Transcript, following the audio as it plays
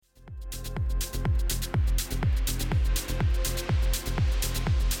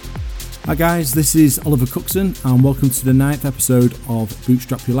Hi guys, this is Oliver Cookson and welcome to the 9th episode of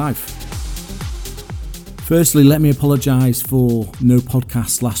Bootstrap Your Life. Firstly, let me apologise for no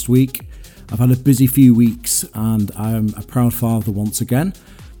podcast last week. I've had a busy few weeks and I am a proud father once again.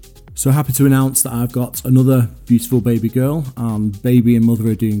 So happy to announce that I've got another beautiful baby girl and baby and mother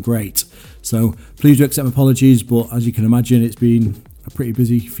are doing great. So please do accept my apologies, but as you can imagine, it's been a pretty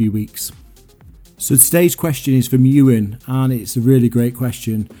busy few weeks. So today's question is from Ewan and it's a really great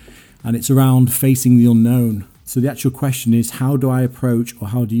question. And it's around facing the unknown. So the actual question is, how do I approach or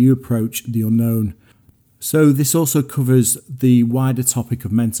how do you approach the unknown? So this also covers the wider topic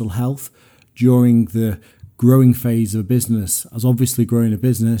of mental health during the growing phase of a business, as obviously growing a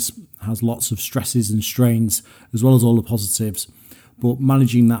business has lots of stresses and strains, as well as all the positives. But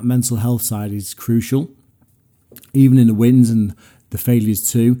managing that mental health side is crucial, even in the wins and the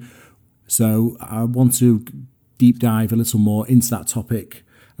failures too. So I want to deep dive a little more into that topic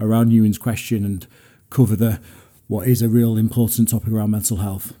around Ewan's question and cover what is a real important topic around mental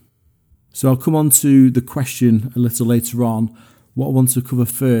health. So I'll come on to the question a little later on. What I want to cover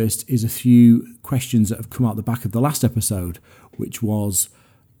first is a few questions that have come out the back of the last episode, which was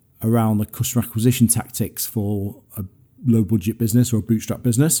around the customer acquisition tactics for a low budget business or a bootstrap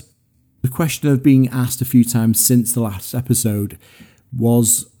business. The question of being asked a few times since the last episode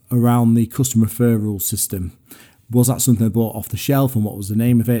was around the customer referral system. Was that something I bought off the shelf and what was the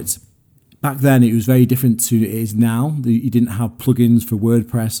name of it? Back then it was very different to it is now. You didn't have plugins for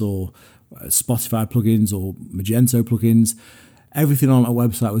WordPress or Spotify plugins or Magento plugins. Everything on our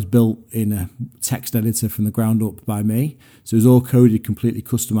website was built in a text editor from the ground up by me. So it was all coded, completely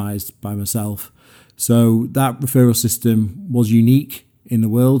customized by myself. So that referral system was unique in the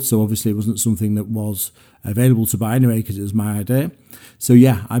world. So obviously it wasn't something that was available to buy anyway because it was my idea. So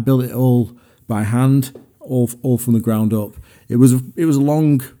yeah, I built it all by hand. All from the ground up. It was a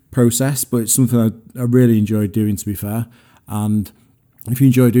long process, but it's something I really enjoyed doing, to be fair. And if you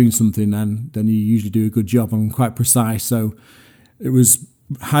enjoy doing something, then you usually do a good job. I'm quite precise, so it was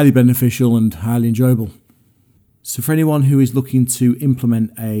highly beneficial and highly enjoyable. So for anyone who is looking to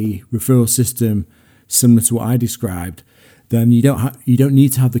implement a referral system similar to what I described, then you don't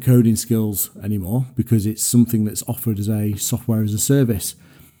need to have the coding skills anymore because it's something that's offered as a software as a service.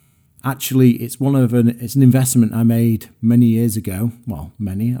 Actually, it's an investment I made many years ago. Well,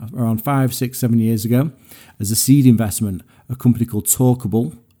 around 5, 6, 7 years ago, as a seed investment. A company called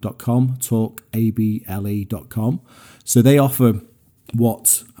Talkable.com, talkable.com. So they offer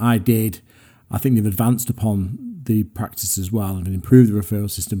what I did. I think they've advanced upon the practice as well and improved the referral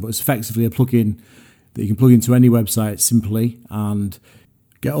system. But it's effectively a plugin that you can plug into any website simply and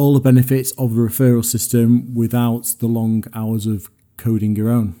get all the benefits of the referral system without the long hours of coding your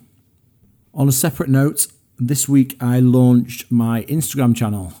own. On a separate note, this week I launched my Instagram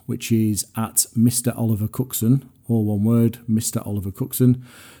channel, which is at Mr. Oliver Cookson, all one word, Mr. Oliver Cookson.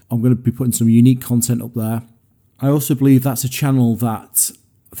 I'm going to be putting some unique content up there. I also believe that's a channel that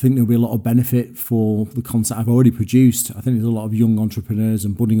I think there'll be a lot of benefit for the content I've already produced. I think there's a lot of young entrepreneurs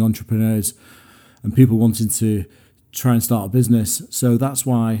and budding entrepreneurs and people wanting to try and start a business. So that's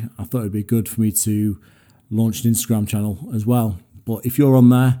why I thought it'd be good for me to launch an Instagram channel as well. But if you're on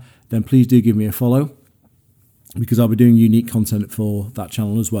there, then please do give me a follow because I'll be doing unique content for that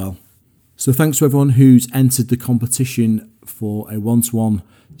channel as well. So thanks to everyone who's entered the competition for a one-to-one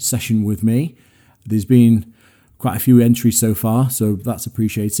session with me. There's been quite a few entries so far, so that's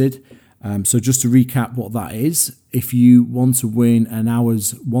appreciated. So just to recap what that is, if you want to win an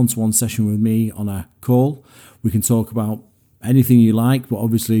hour's one-to-one session with me on a call, we can talk about anything you like, but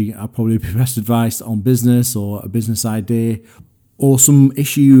obviously I'll probably be best advice on business or a business idea or some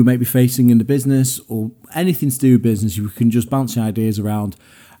issue you may be facing in the business or anything to do with business. You can just bounce your ideas around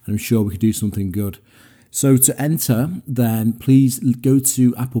and I'm sure we could do something good. So to enter, then please go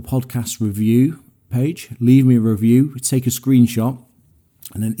to Apple Podcast review page, leave me a review, take a screenshot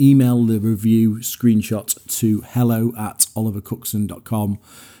and then email the review screenshot to hello@olivercookson.com.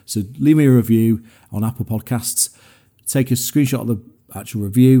 So leave me a review on Apple Podcasts, take a screenshot of the actual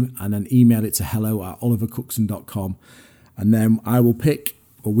review and then email it to hello@olivercookson.com. And then we will pick,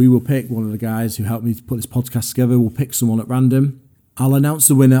 one of the guys who helped me to put this podcast together, we'll pick someone at random. I'll announce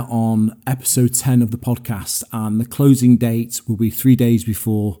the winner on episode 10 of the podcast and the closing date will be 3 days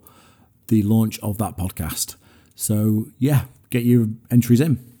before the launch of that podcast. So yeah, get your entries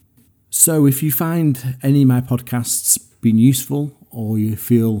in. So if you find any of my podcasts being useful or you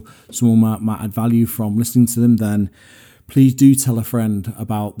feel someone might add value from listening to them, then please do tell a friend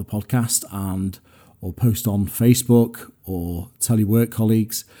about the podcast or post on Facebook or tell your work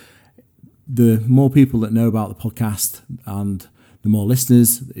colleagues. The more people that know about the podcast and the more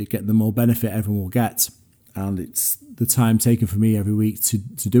listeners, the more benefit everyone will get. And it's the time taken for me every week to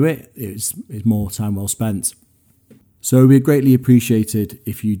do it. It's more time well spent. So it would be greatly appreciated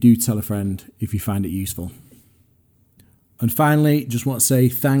if you do tell a friend if you find it useful. And finally, just want to say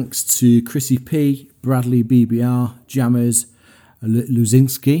thanks to Chrissy P, Bradley BBR, Jammers,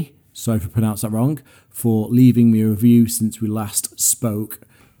 Luzinski, sorry if I pronounced that wrong, for leaving me a review since we last spoke.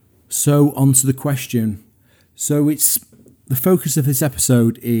 So on to the question. So the focus of this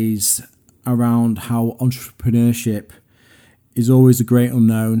episode is around how entrepreneurship is always a great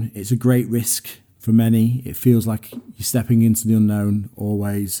unknown. It's a great risk for many. It feels like you're stepping into the unknown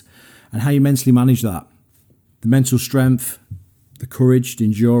always, and how you mentally manage that. The mental strength, the courage, the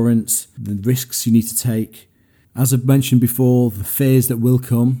endurance, the risks you need to take. As I've mentioned before, the fears that will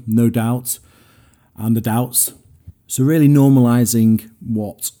come, no doubt, and the doubts. So really normalising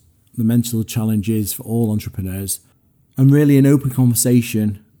what the mental challenge is for all entrepreneurs, and really an open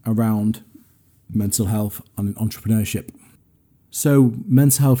conversation around mental health and entrepreneurship. So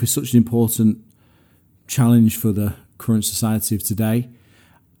mental health is such an important challenge for the current society of today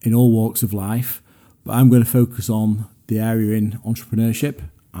in all walks of life, but I'm going to focus on the area in entrepreneurship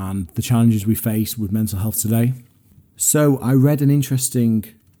and the challenges we face with mental health today. So I read an interesting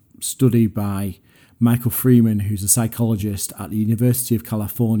study by Michael Freeman, who's a psychologist at the University of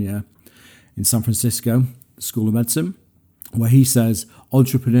California in San Francisco, School of Medicine, where he says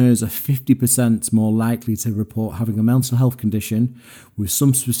entrepreneurs are 50% more likely to report having a mental health condition, with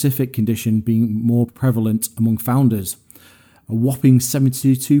some specific condition being more prevalent among founders. A whopping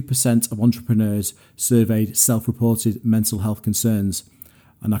 72% of entrepreneurs surveyed self-reported mental health concerns,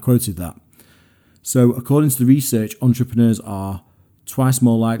 and I quoted that. So according to the research, entrepreneurs are twice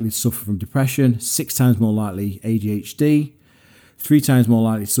more likely to suffer from depression, 6 times more likely ADHD, 3 times more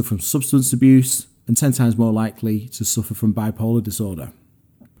likely to suffer from substance abuse, and 10 times more likely to suffer from bipolar disorder.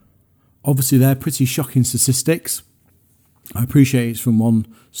 Obviously, they're pretty shocking statistics. I appreciate it's from one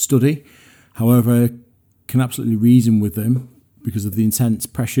study. However, I can absolutely reason with them because of the intense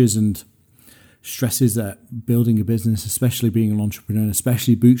pressures and stresses that building a business, especially being an entrepreneur,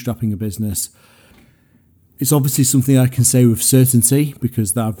 especially bootstrapping a business. It's obviously something I can say with certainty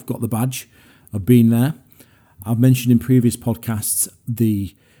because I've got the badge. I've been there. I've mentioned in previous podcasts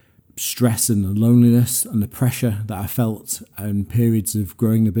the stress and the loneliness and the pressure that I felt in periods of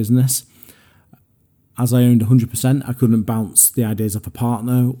growing the business. As I owned 100%, I couldn't bounce the ideas off a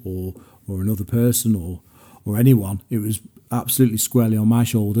partner or another person or anyone. It was absolutely squarely on my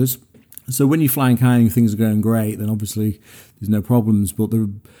shoulders. So when you're flying high and things are going great, then obviously there's no problems. But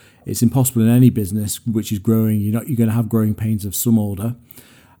it's impossible in any business which is growing. You're going to have growing pains of some order.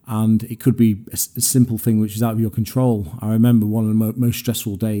 And it could be a simple thing which is out of your control. I remember one of the most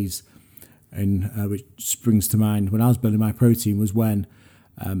stressful days, which springs to mind, when I was building my protein, was when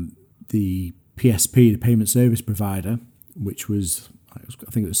the PSP, the payment service provider, which was,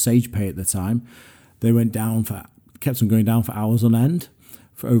 I think it was SagePay at the time, they kept on going down for hours on end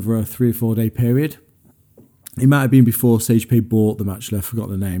for over a 3 or 4 day period. It might have been before SagePay bought them, actually. I forgot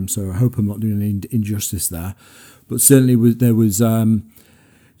the name, so I hope I'm not doing any injustice there. But certainly there was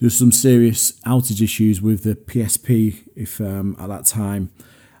some serious outage issues with the PSP at that time.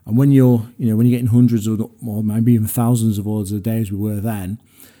 And when you're getting hundreds or maybe even thousands of orders a day as we were then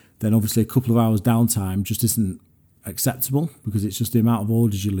obviously a couple of hours downtime just isn't acceptable because it's just the amount of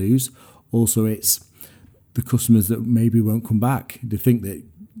orders you lose. Also, it's the customers that maybe won't come back. They think that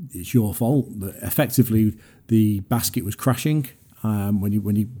it's your fault, that effectively the basket was crashing when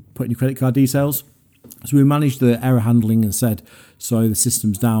you put in your credit card details. So we managed the error handling and said, sorry, the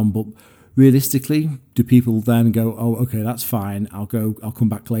system's down. But realistically, do people then go, oh, okay, that's fine, I'll come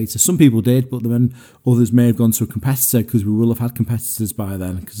back later? Some people did, but then others may have gone to a competitor because we will have had competitors by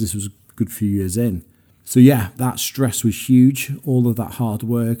then because this was a good few years in. So yeah, that stress was huge. All of that hard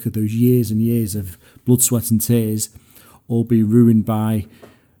work, of those years and years of blood, sweat and tears, all be ruined by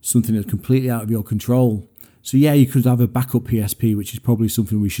something that's completely out of your control. So yeah, you could have a backup PSP, which is probably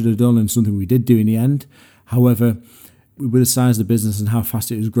something we should have done and something we did do in the end. However, with the size of the business and how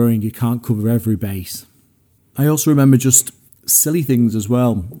fast it was growing, you can't cover every base. I also remember just silly things as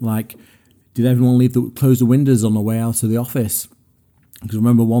well, like did everyone close the windows on the way out of the office? Because I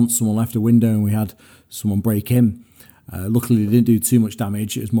remember once someone left a window and we had someone break in. Luckily, they didn't do too much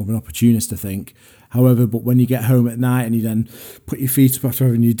damage. It was more of an opportunist, I think. However, but when you get home at night and you then put your feet up after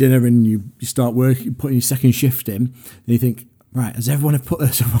having your dinner and you start working, putting your second shift in, then you think, right, has everyone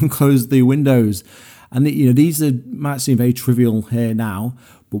closed the windows? And these might seem very trivial here now,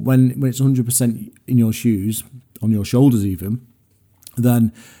 but when it's 100% in your shoes, on your shoulders even,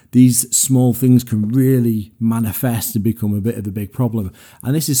 then these small things can really manifest and become a bit of a big problem.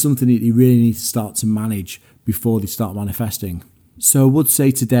 And this is something that you really need to start to manage before they start manifesting. So I would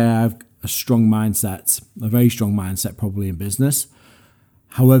say today I have a strong mindset, a very strong mindset probably in business.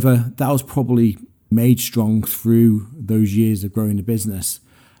 However, that was probably made strong through those years of growing the business.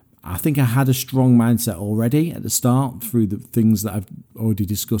 I think I had a strong mindset already at the start through the things that I've already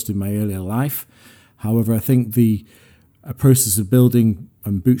discussed in my earlier life. However, I think the process of building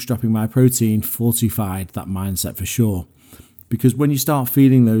and bootstrapping MyProtein fortified that mindset for sure. Because when you start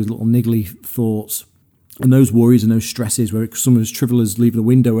feeling those little niggly thoughts and those worries and those stresses, where it's something as trivial as leaving the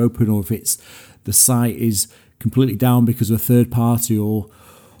window open, or if it's the site is completely down because of a third party, or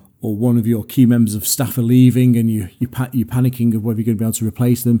one of your key members of staff are leaving and you're panicking of whether you're going to be able to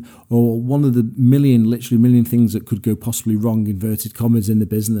replace them, or one of the literally million things that could go possibly wrong, inverted commas, in the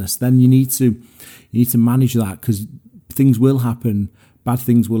business, then you need to manage that, because things will happen, bad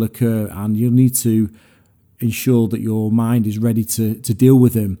things will occur, and you'll need to ensure that your mind is ready to deal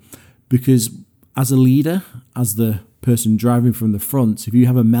with them. Because as a leader, as the person driving from the front, if you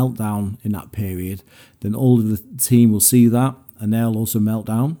have a meltdown in that period, then all of the team will see that and they'll also melt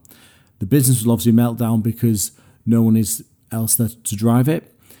down. The business will obviously melt down because no one is else there to drive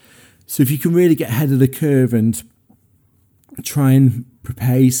it. So if you can really get ahead of the curve and try and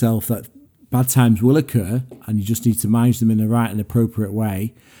prepare yourself that bad times will occur and you just need to manage them in the right and appropriate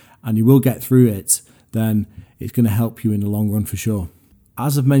way, and you will get through it, then it's going to help you in the long run for sure.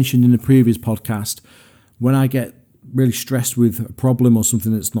 As I've mentioned in the previous podcast, when I get really stressed with a problem or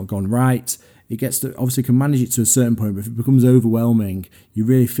something that's not gone right, it gets to, obviously can manage it to a certain point, but if it becomes overwhelming, you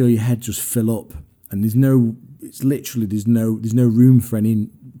really feel your head just fill up, and there's no room for any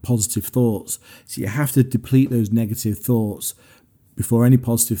positive thoughts. So you have to deplete those negative thoughts before any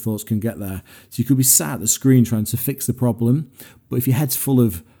positive thoughts can get there. So you could be sat at the screen trying to fix the problem, but if your head's full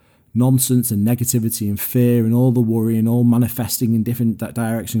of nonsense and negativity and fear and all the worry and all manifesting in different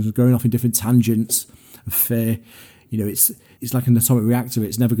directions and going off in different tangents of fear, it's like an atomic reactor.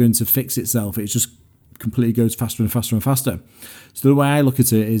 It's never going to fix itself. It just completely goes faster and faster and faster. So the way I look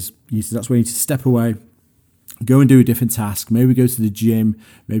at it is, that's where you need to step away, go and do a different task, maybe go to the gym,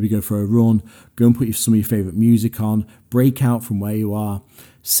 maybe go for a run, go and put some of your favourite music on, break out from where you are,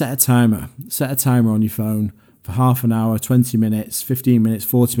 set a timer on your phone for half an hour, 20 minutes, 15 minutes,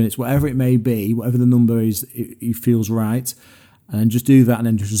 40 minutes, whatever it may be, whatever the number is, it feels right, and just do that, and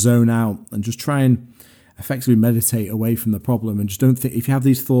then just zone out and just try and effectively meditate away from the problem, and just don't think. If you have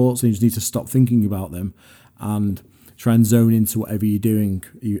these thoughts, then you just need to stop thinking about them and try and zone into whatever you're doing,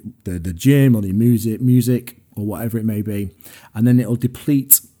 the gym or the music or whatever it may be, and then it'll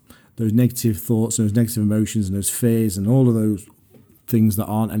deplete those negative thoughts, those negative emotions, and those fears, and all of those things that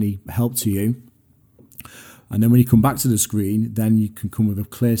aren't any help to you. And then when you come back to the screen, then you can come with a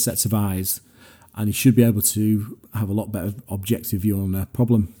clear set of eyes, and you should be able to have a lot better objective view on the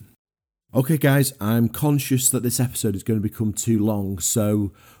problem. Okay guys, I'm conscious that this episode is going to become too long,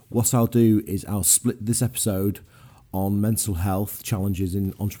 so what I'll do is I'll split this episode on mental health challenges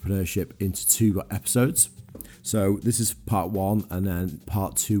in entrepreneurship into 2 episodes. So this is part 1, and then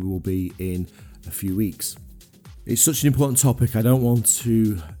part 2 will be in a few weeks. It's such an important topic, I don't want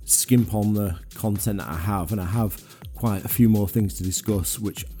to skimp on the content that I have, and I have quite a few more things to discuss,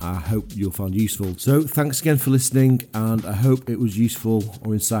 which I hope you'll find useful. So thanks again for listening, and I hope it was useful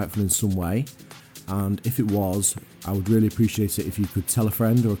or insightful in some way. And if it was, I would really appreciate it if you could tell a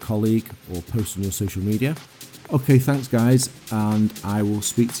friend or a colleague or post on your social media. Okay, thanks guys, and I will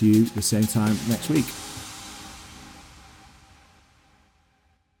speak to you the same time next week.